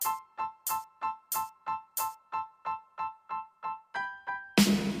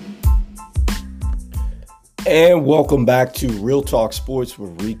And welcome back to Real Talk Sports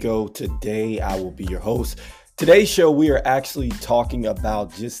with Rico. Today, I will be your host. Today's show, we are actually talking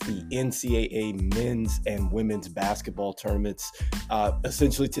about just the NCAA men's and women's basketball tournaments.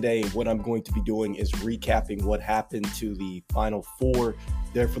 Essentially today, what I'm going to be doing is recapping what happened to the Final Four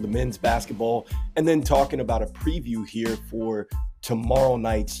there for the men's basketball, and then talking about a preview here for tomorrow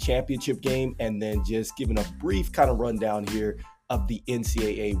night's championship game, and then just giving a brief kind of rundown here of the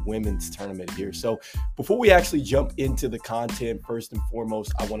NCAA women's tournament here. So before we actually jump into the content, first and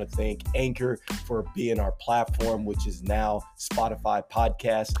foremost, I want to thank Anchor for being our platform, which is now Spotify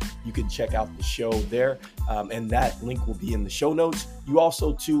podcast. You can check out the show there, and that link will be in the show notes. You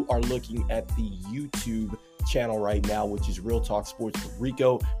also, too, are looking at the YouTube channel right now, which is Real Talk Sports with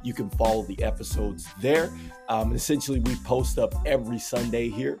Rico. You can follow the episodes there. Essentially, we post up every Sunday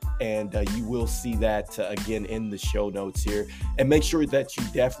here, and you will see that again in the show notes here. And make sure that you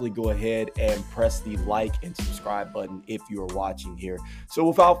definitely go ahead and press the like and subscribe button if you are watching here. So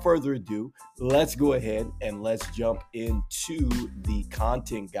without further ado, let's go ahead and let's jump into the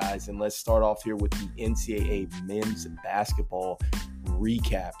content, guys. And let's start off here with the NCAA men's basketball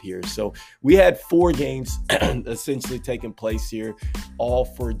recap here. So we had 4 games essentially taking place here, all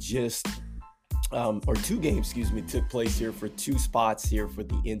for just or 2 games, took place here for 2 spots here for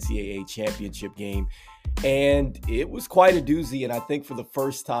the NCAA championship game. And it was quite a doozy. And I think for the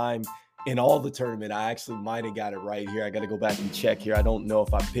first time in all the tournament, I actually might have got it right here. I got to go back and check here. I don't know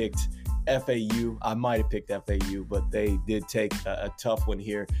if I picked FAU. I might have picked FAU, but they did take a tough one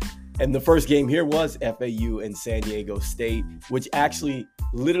here. And the first game here was FAU and San Diego State, which actually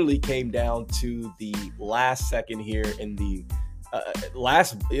literally came down to the last second here in the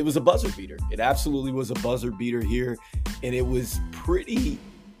it was a buzzer beater. It absolutely was a buzzer beater here. And it was pretty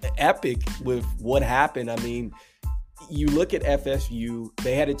epic with what happened. I mean, you look at FSU,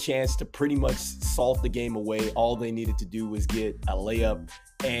 they had a chance to pretty much salt the game away. All they needed to do was get a layup,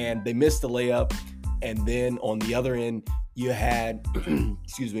 and they missed the layup. And then on the other end, you had,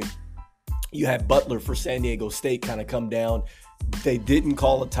 you had Butler for San Diego State kind of come down. They didn't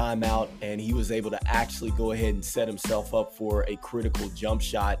call a timeout, and he was able to actually go ahead and set himself up for a critical jump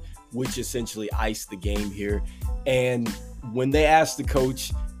shot, which essentially iced the game here. And when they asked the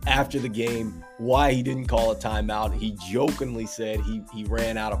coach after the game why he didn't call a timeout, he jokingly said he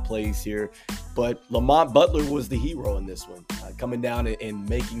ran out of plays here. But Lamont Butler was the hero in this one, coming down and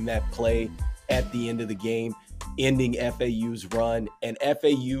making that play at the end of the game, ending FAU's run. And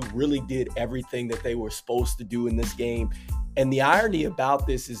FAU really did everything that they were supposed to do in this game. And the irony about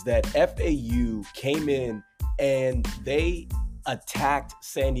this is that FAU came in and they attacked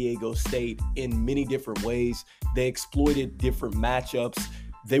San Diego State in many different ways. They exploited different matchups.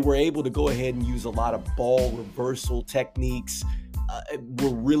 They were able to go ahead and use a lot of ball reversal techniques.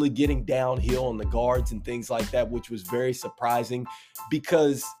 Were really getting downhill on the guards and things like that, which was very surprising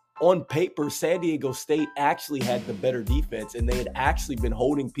because on paper, San Diego State actually had the better defense, and they had actually been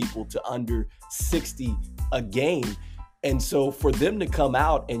holding people to under 60 a game. And so for them to come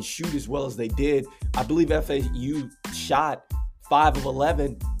out and shoot as well as they did, I believe FAU shot 5 of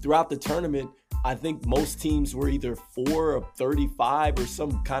 11 throughout the tournament. I think most teams were either 4 of 35 or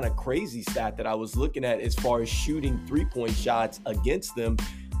some kind of crazy stat that I was looking at as far as shooting 3-point shots against them.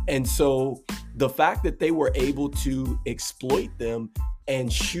 And so the fact that they were able to exploit them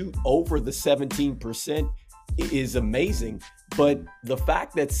and shoot over the 17% is amazing. But the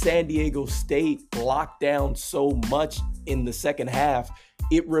fact that San Diego State locked down so much in the second half,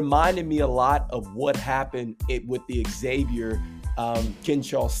 it reminded me a lot of what happened with the Xavier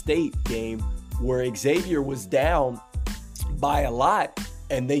Kennesaw State game, where Xavier was down by a lot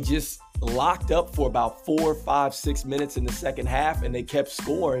and they just locked up for about 4, 5, 6 minutes in the second half, and they kept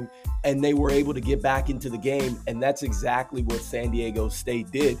scoring and they were able to get back into the game. And that's exactly what San Diego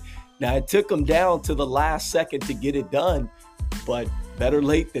State did. Now, it took them down to the last second to get it done, but better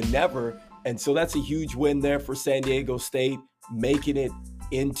late than never. And so that's a huge win there for San Diego State, making it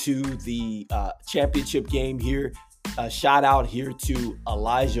into the championship game here. Shout out here to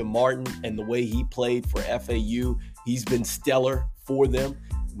Elijah Martin and the way he played for FAU. He's been stellar for them.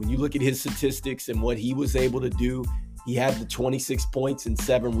 When you look at his statistics and what he was able to do, he had the 26 points and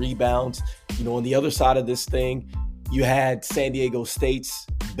 7 rebounds. You know, on the other side of this thing, you had San Diego State's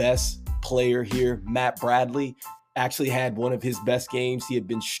best player here, Matt Bradley, actually had one of his best games. He had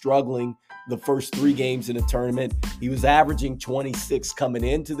been struggling the first 3 games in the tournament. He was averaging 26 coming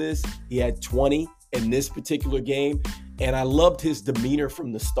into this. He had 20 in this particular game. And I loved his demeanor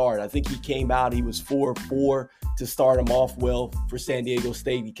from the start. I think he came out, he was 4 of 4 to start him off well for San Diego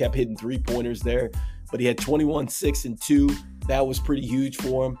State. He kept hitting 3-pointers there, but he had 21, 6, and 2. That was pretty huge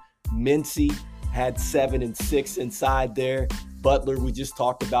for him. Mincy had 7 and 6 inside there. Butler, we just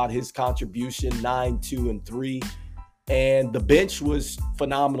talked about his contribution, 9, 2, and 3. And the bench was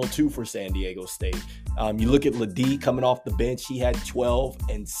phenomenal too for San Diego State. You look at Ledee coming off the bench, he had 12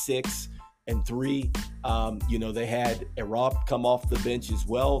 and 6 and 3. They had Erop come off the bench as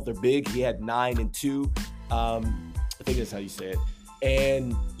well. They're big. He had 9 and 2. I think that's how you say it.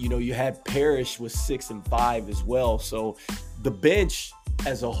 And, you had Parrish with 6 and 5 as well. So the bench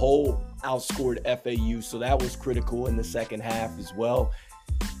as a whole outscored FAU. So that was critical in the second half as well.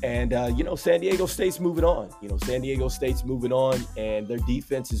 And, San Diego State's moving on. San Diego State's moving on, and their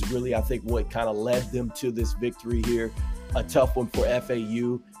defense is really, I think, what kind of led them to this victory here. A tough one for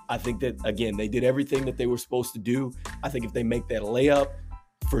FAU. I think that, again, they did everything that they were supposed to do. I think if they make that layup,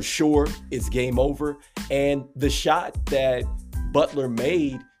 for sure, it's game over. And the shot that Butler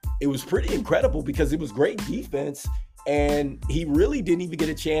made, it was pretty incredible because it was great defense. And he really didn't even get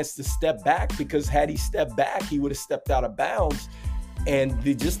a chance to step back, because had he stepped back, he would have stepped out of bounds. And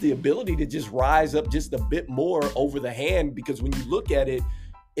the ability to just rise up just a bit more over the hand, because when you look at it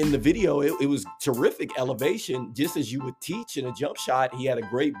in the video, it was terrific elevation, just as you would teach in a jump shot. He had a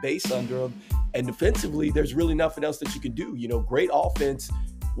great base under him. And defensively, there's really nothing else that you can do. Great offense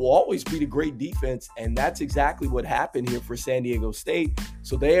will always beat a great defense. And that's exactly what happened here for San Diego State.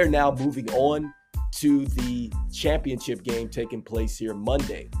 So they are now moving on to the championship game taking place here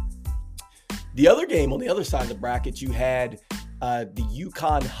Monday. The other game on the other side of the bracket, you had the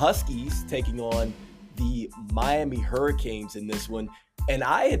UConn Huskies taking on the Miami Hurricanes in this one. And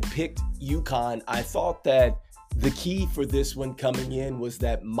I had picked UConn. I thought that the key for this one coming in was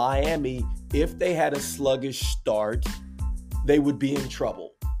that Miami, if they had a sluggish start, they would be in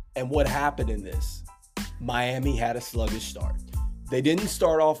trouble. And what happened in this? Miami had a sluggish start. They didn't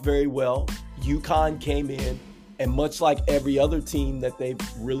start off very well. UConn came in, and much like every other team that they've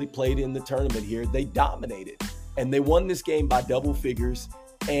really played in the tournament here, they dominated. And they won this game by double figures.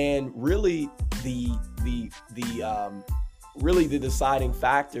 And really the deciding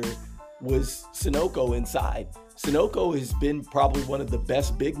factor was Sunoco inside. Sunoco has been probably one of the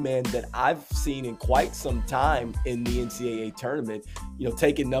best big men that I've seen in quite some time in the NCCA tournament,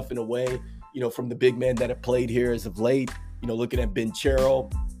 taking nothing away, from the big men that have played here as of late, looking at Ben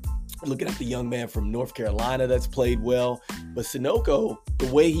Charroll, looking at the young man from North Carolina that's played well. But Sunoco,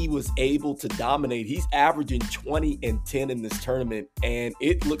 the way he was able to dominate, he's averaging 20 and 10 in this tournament, and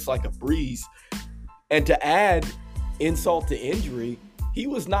it looks like a breeze. And to add insult to injury, he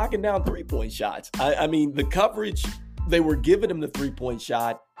was knocking down three-point shots. I mean, the coverage, they were giving him the three-point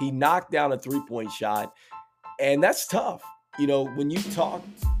shot. He knocked down a three-point shot, and that's tough.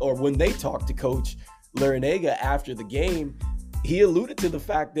 When they talked to Coach Larinaga after the game, he alluded to the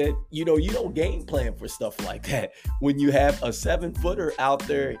fact that, you don't game plan for stuff like that when you have a 7-footer out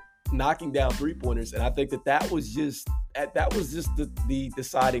there knocking down three-pointers. And I think that was just the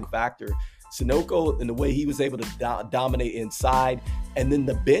deciding factor. Sunoco and the way he was able to dominate inside. And then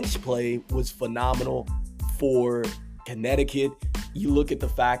the bench play was phenomenal for Connecticut. You look at the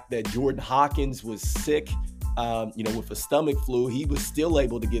fact that Jordan Hawkins was sick, with a stomach flu. He was still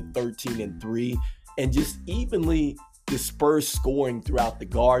able to get 13 and 3 and just evenly disperse scoring throughout the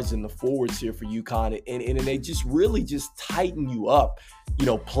guards and the forwards here for UConn. And they just really just tighten you up,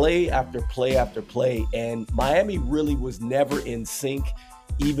 play after play after play. And Miami really was never in sync,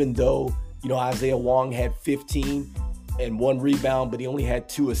 even though, Isaiah Wong had 15 and 1 rebound, but he only had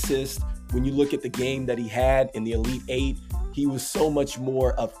 2 assists. When you look at the game that he had in the Elite 8, he was so much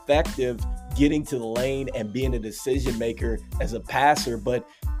more effective getting to the lane and being a decision maker as a passer. But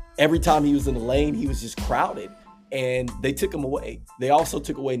every time he was in the lane, he was just crowded, and they took him away. They also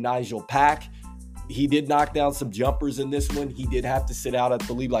took away Nigel Pack. He did knock down some jumpers in this one. He did have to sit out, I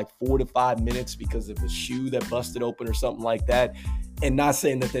believe, like 4 to 5 minutes because of a shoe that busted open or something like that. And not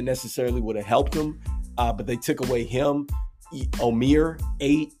saying that they necessarily would have helped him, but they took away him. Omir,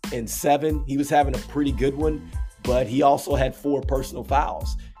 8 and 7. He was having a pretty good one, but he also had 4 personal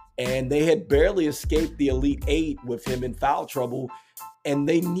fouls. And they had barely escaped the Elite 8 with him in foul trouble, and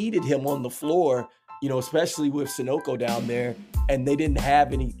they needed him on the floor, especially with Sunoco down there, and they didn't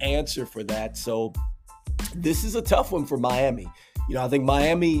have any answer for that. So this is a tough one for Miami. I think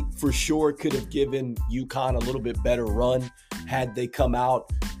Miami for sure could have given UConn a little bit better run had they come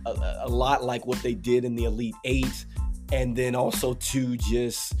out a lot like what they did in the Elite 8. And then also to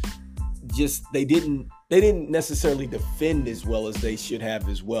just they didn't necessarily defend as well as they should have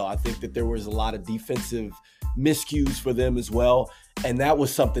as well. I think that there was a lot of defensive miscues for them as well. And that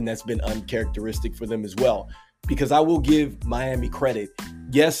was something that's been uncharacteristic for them as well. Because I will give Miami credit.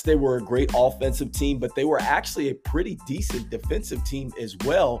 Yes, they were a great offensive team, but they were actually a pretty decent defensive team as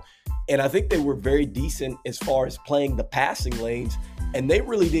well. And I think they were very decent as far as playing the passing lanes. And they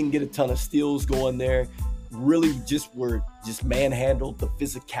really didn't get a ton of steals going there. Really were manhandled. The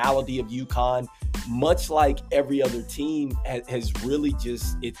physicality of UConn, much like every other team, has really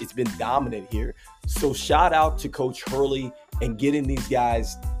it's been dominant here. So shout out to Coach Hurley and getting these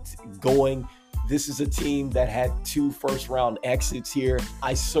guys going. This is a team that had 2 first-round exits here.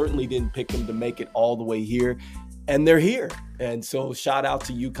 I certainly didn't pick them to make it all the way here, and they're here. And so shout out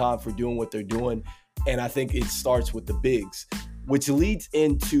to UConn for doing what they're doing. And I think it starts with the bigs, which leads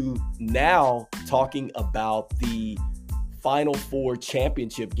into now talking about the Final Four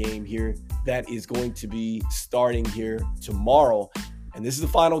championship game here that is going to be starting here tomorrow. And this is the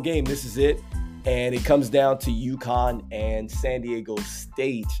final game. This is it. And it comes down to UConn and San Diego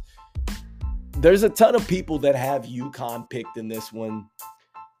State. There's a ton of people that have UConn picked in this one.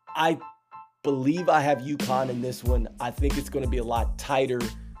 I believe I have UConn in this one. I think it's going to be a lot tighter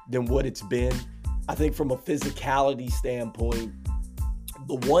than what it's been. I think from a physicality standpoint,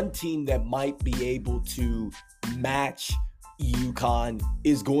 the one team that might be able to match UConn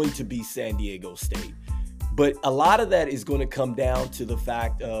is going to be San Diego State. But a lot of that is going to come down to the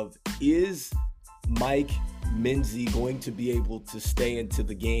fact of, is Mike Minzy going to be able to stay into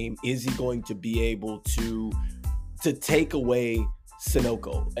the game? Is he going to be able to take away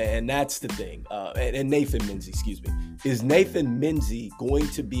Sunoco? And that's the thing. And Nathan Minzy, excuse me. Is Nathan Minzy going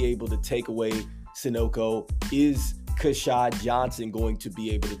to be able to take away Sunoco? Is Kashad Johnson going to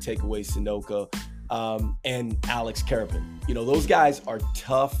be able to take away Sunoco? And Alex Karabin. Those guys are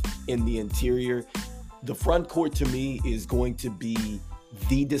tough in the interior. The front court, to me, is going to be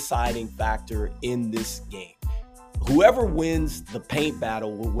the deciding factor in this game. Whoever wins the paint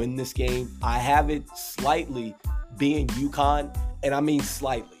battle will win this game. I have it slightly being UConn, and I mean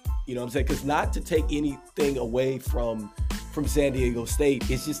slightly. You know what I'm saying? Because not to take anything away from San Diego State,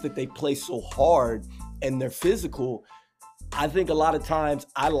 it's just that they play so hard and they're physical. I think a lot of times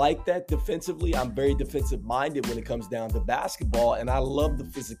I like that defensively. I'm very defensive minded when it comes down to basketball, and I love the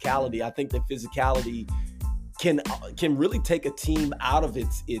physicality. I think that physicality can really take a team out of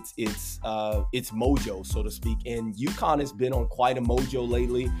its mojo, so to speak. And UConn has been on quite a mojo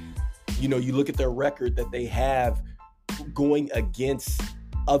lately. You look at their record that they have going against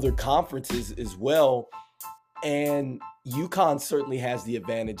other conferences as well, and UConn certainly has the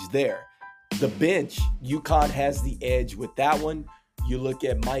advantage there. The bench, UConn has the edge with that one. You look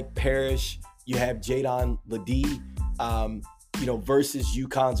at Mike Parrish, you have Jadon Ledee, versus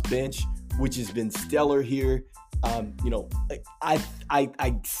UConn's bench, which has been stellar here. I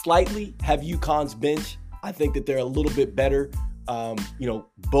slightly have UConn's bench. I think that they're a little bit better.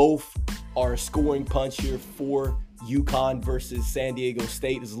 Both are a scoring punch here for UConn versus San Diego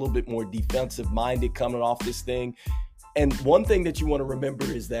State is a little bit more defensive minded coming off this thing. And one thing that you want to remember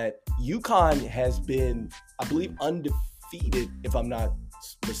is that UConn has been, I believe, undefeated, if I'm not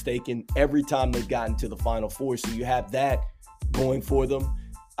mistaken, every time they've gotten to the Final Four. So you have that going for them.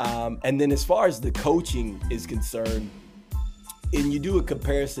 And then as far as the coaching is concerned, and you do a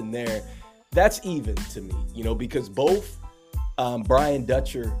comparison there, that's even to me, because both Brian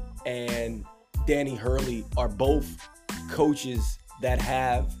Dutcher and Danny Hurley are both coaches that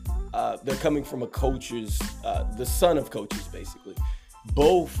have they're coming from the son of coaches, basically.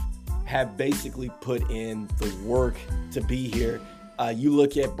 Both have basically put in the work to be here. You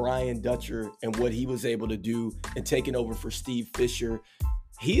look at Brian Dutcher and what he was able to do and taking over for Steve Fisher.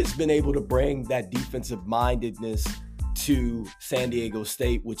 He has been able to bring that defensive mindedness to San Diego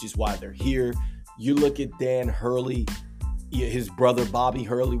State, which is why they're here. You look at Dan Hurley. His brother Bobby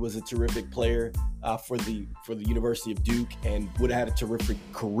Hurley was a terrific player for the University of Duke and would have had a terrific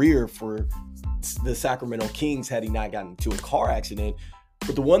career for the Sacramento Kings had he not gotten into a car accident.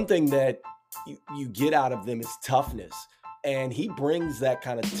 But the one thing that you get out of them is toughness. And he brings that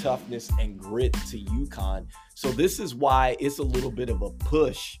kind of toughness and grit to UConn. So this is why it's a little bit of a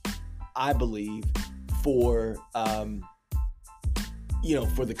push, I believe, for the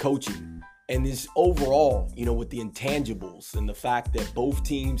coaching. And this overall, with the intangibles and the fact that both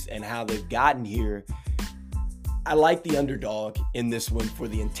teams and how they've gotten here, I like the underdog in this one for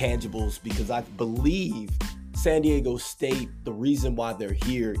the intangibles because I believe San Diego State, the reason why they're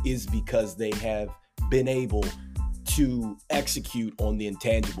here is because they have been able to execute on the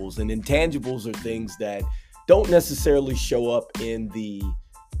intangibles. And intangibles are things that don't necessarily show up in the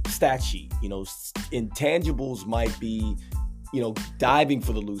stat sheet. Intangibles might be, diving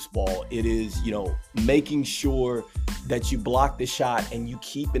for the loose ball. It is, making sure that you block the shot and you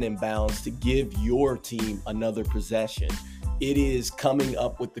keep it in bounds to give your team another possession. It is coming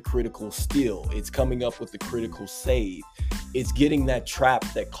up with the critical steal. It's coming up with the critical save. It's getting that trap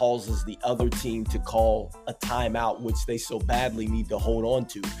that causes the other team to call a timeout, which they so badly need to hold on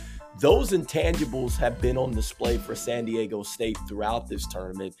to. Those intangibles have been on display for San Diego State throughout this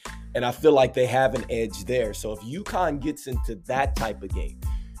tournament, and I feel like they have an edge there. So if UConn gets into that type of game,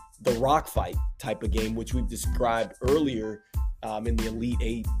 the rock fight type of game, which we've described earlier in the Elite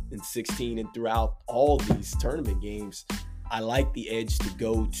 8 and 16 and throughout all these tournament games, I like the edge to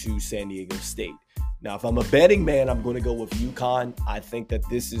go to San Diego State. Now, if I'm a betting man, I'm going to go with UConn. I think that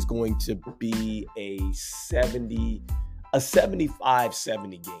this is going to be a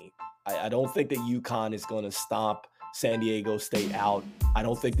 75-70 game. I don't think that UConn is going to stomp San Diego State out. I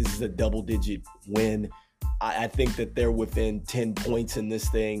don't think this is a double-digit win. I think that they're within 10 points in this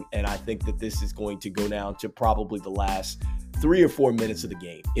thing, and I think that this is going to go down to probably the last 3 or 4 minutes of the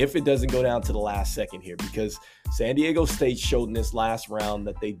game, if it doesn't go down to the last second here, because San Diego State showed in this last round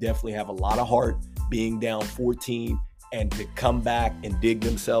that they definitely have a lot of heart being down 14 and to come back and dig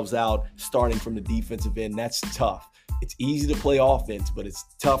themselves out starting from the defensive end. That's tough. It's easy to play offense, but it's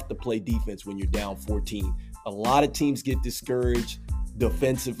tough to play defense when you're down 14. A lot of teams get discouraged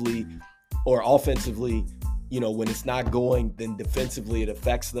defensively or offensively. When it's not going, then defensively it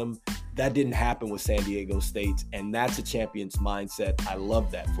affects them. That didn't happen with San Diego State, and that's a champion's mindset. I love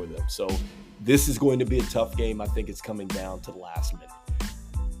that for them. So this is going to be a tough game. I think it's coming down to the last minute.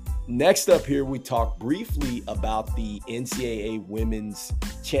 Next up here, we talk briefly about the NCCA Women's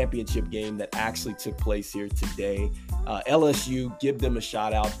Championship game that actually took place here today. LSU, give them a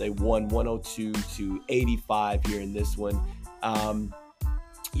shout out. They won 102-85 here in this one. A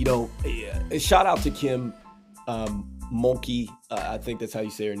shout out to Kim Mulkey, I think that's how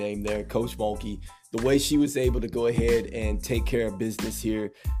you say her name there, Coach Mulkey. The way she was able to go ahead and take care of business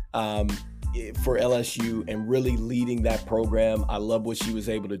here for LSU and really leading that program. I love what she was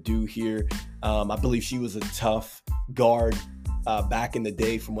able to do here. I believe she was a tough guard back in the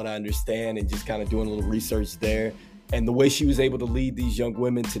day from what I understand, and just kind of doing a little research there. And the way she was able to lead these young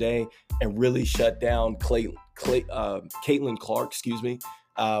women today and really shut down Caitlin Clark,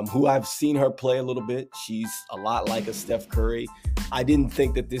 who I've seen her play a little bit. She's a lot like a Steph Curry. I didn't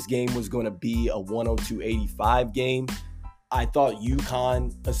think that this game was going to be a 102-85 game. I thought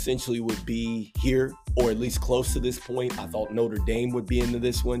UConn essentially would be here, or at least close to this point. I thought Notre Dame would be into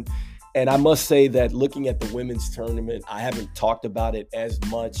this one. And I must say that looking at the women's tournament, I haven't talked about it as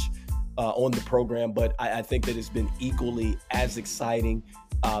much on the program, but I think that it's been equally as exciting.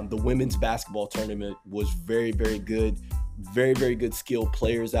 The women's basketball tournament was very, very good. Very, very good skilled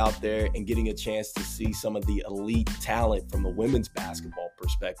players out there, and getting a chance to see some of the elite talent from the women's basketball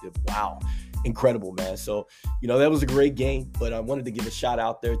perspective. Wow. Incredible, man. So, that was a great game, but I wanted to give a shout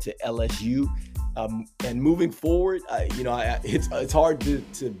out there to LSU. And moving forward, it's hard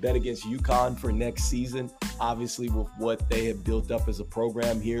to bet against UConn for next season, obviously with what they have built up as a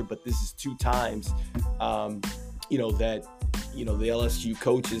program here, but this is 2 times, that the LSU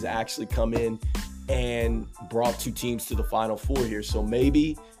coaches actually come in and brought 2 teams to the Final Four here. So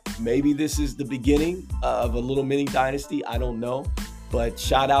maybe this is the beginning of a little mini dynasty. I don't know, but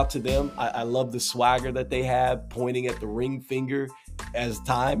shout out to them. I love the swagger that they have, pointing at the ring finger as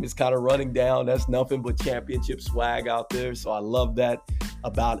time is kind of running down. That's nothing but championship swag out there. So I love that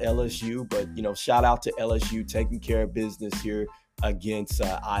about LSU. But, shout out to LSU taking care of business here against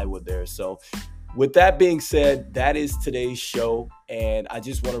Iowa there. So with that being said, that is today's show. And I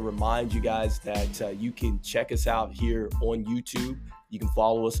just want to remind you guys that you can check us out here on YouTube. You can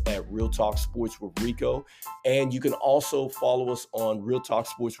follow us at Real Talk Sports with Rico. And you can also follow us on Real Talk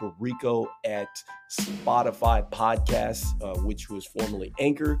Sports with Rico at Spotify Podcasts, which was formerly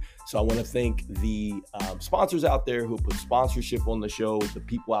Anchor. So I want to thank the sponsors out there who put sponsorship on the show, the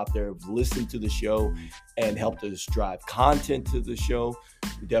people out there who've listened to the show and helped us drive content to the show.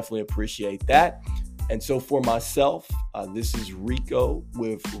 We definitely appreciate that. And so for myself, this is Rico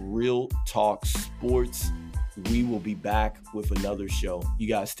with Real Talk Sports. We will be back with another show. You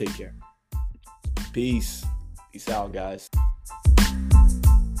guys take care. Peace. Peace out, guys.